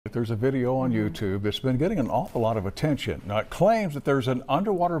There's a video on YouTube that's been getting an awful lot of attention. Now, it claims that there's an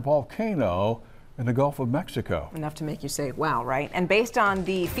underwater volcano in the Gulf of Mexico. Enough to make you say, wow, right? And based on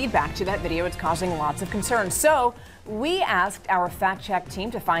the feedback to that video, it's causing lots of concern. So we asked our fact-check team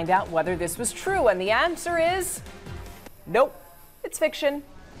to find out whether this was true, and the answer is nope, it's fiction.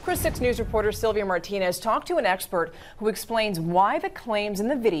 Chris 6 News reporter Sylvia Martinez talked to an expert who explains why the claims in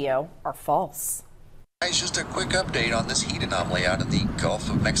the video are false. Guys, just a quick update on this heat anomaly out in the Gulf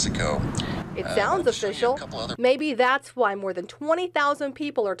of Mexico. It sounds official. Maybe that's why more than 20,000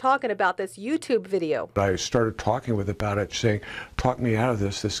 people are talking about this YouTube video. I started talking with about it, saying, talk me out of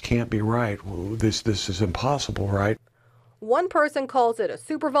this. This can't be right. This is impossible, right? One person calls it a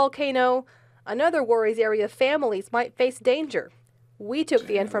supervolcano. Another worries area families might face danger. We took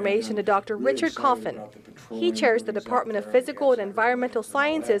the information to Dr. Richard Coffin. He chairs the Department of Physical and Environmental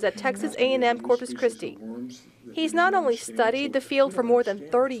Sciences at Texas A&M Corpus Christi. He's not only studied the field for more than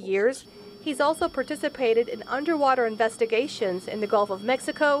 30 years, he's also participated in underwater investigations in the Gulf of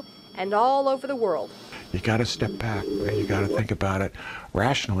Mexico and all over the world. You got to step back and you got to think about it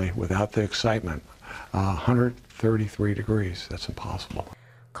rationally without the excitement. 133 degrees, that's impossible.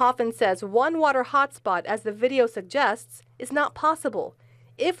 Coffin says one water hotspot, as the video suggests, is not possible.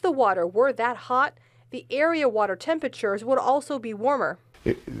 If the water were that hot, the area water temperatures would also be warmer.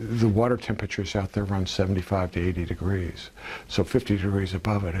 The water temperatures out there run 75 to 80 degrees, so 50 degrees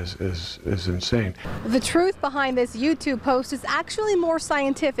above it is insane. The truth behind this YouTube post is actually more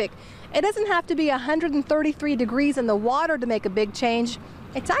scientific. It doesn't have to be 133 degrees in the water to make a big change.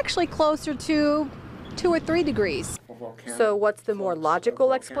 It's actually closer to 2 or 3 degrees. So what's the more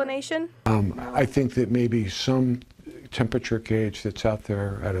logical explanation? I think that maybe some temperature gauge that's out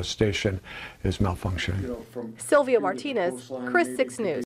there at a station is malfunctioning. Sylvia Martinez, Chris 6 News.